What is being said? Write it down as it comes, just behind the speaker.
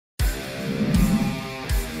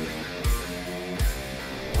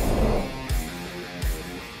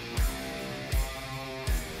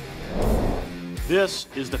This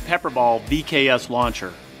is the PepperBall VKS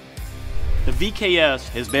launcher. The VKS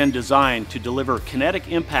has been designed to deliver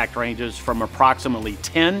kinetic impact ranges from approximately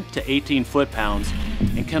 10 to 18 foot-pounds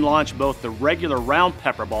and can launch both the regular round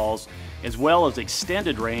PepperBalls as well as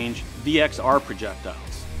extended range VXR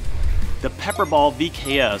projectiles. The PepperBall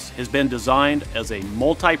VKS has been designed as a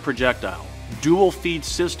multi-projectile, dual feed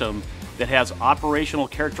system that has operational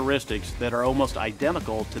characteristics that are almost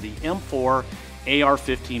identical to the M4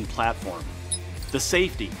 AR-15 platform. The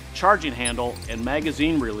safety, charging handle, and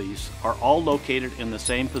magazine release are all located in the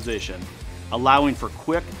same position, allowing for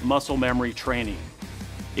quick muscle memory training.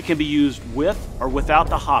 It can be used with or without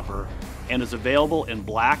the hopper and is available in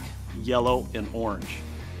black, yellow, and orange.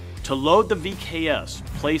 To load the VKS,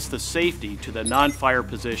 place the safety to the non-fire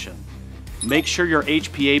position. Make sure your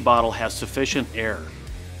HPA bottle has sufficient air.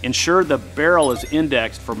 Ensure the barrel is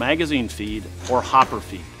indexed for magazine feed or hopper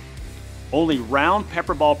feed. Only round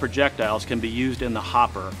PepperBall projectiles can be used in the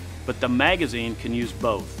hopper, but the magazine can use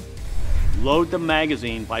both. Load the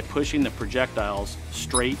magazine by pushing the projectiles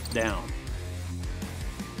straight down.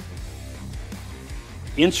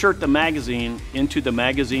 Insert the magazine into the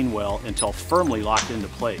magazine well until firmly locked into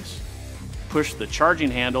place. Push the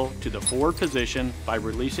charging handle to the forward position by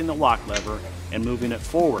releasing the lock lever and moving it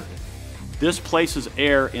forward. This places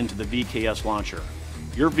air into the VKS launcher.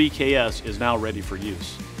 Your VKS is now ready for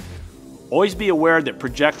use. Always be aware that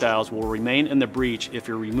projectiles will remain in the breech if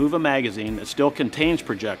you remove a magazine that still contains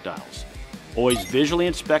projectiles. Always visually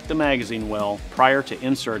inspect the magazine well prior to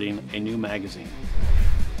inserting a new magazine.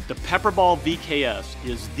 The PepperBall VKS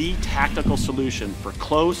is the tactical solution for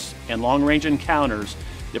close and long-range encounters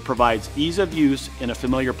that provides ease of use in a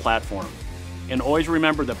familiar platform. And always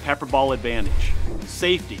remember the PepperBall advantage: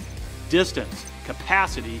 safety, distance,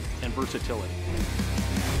 capacity, and versatility.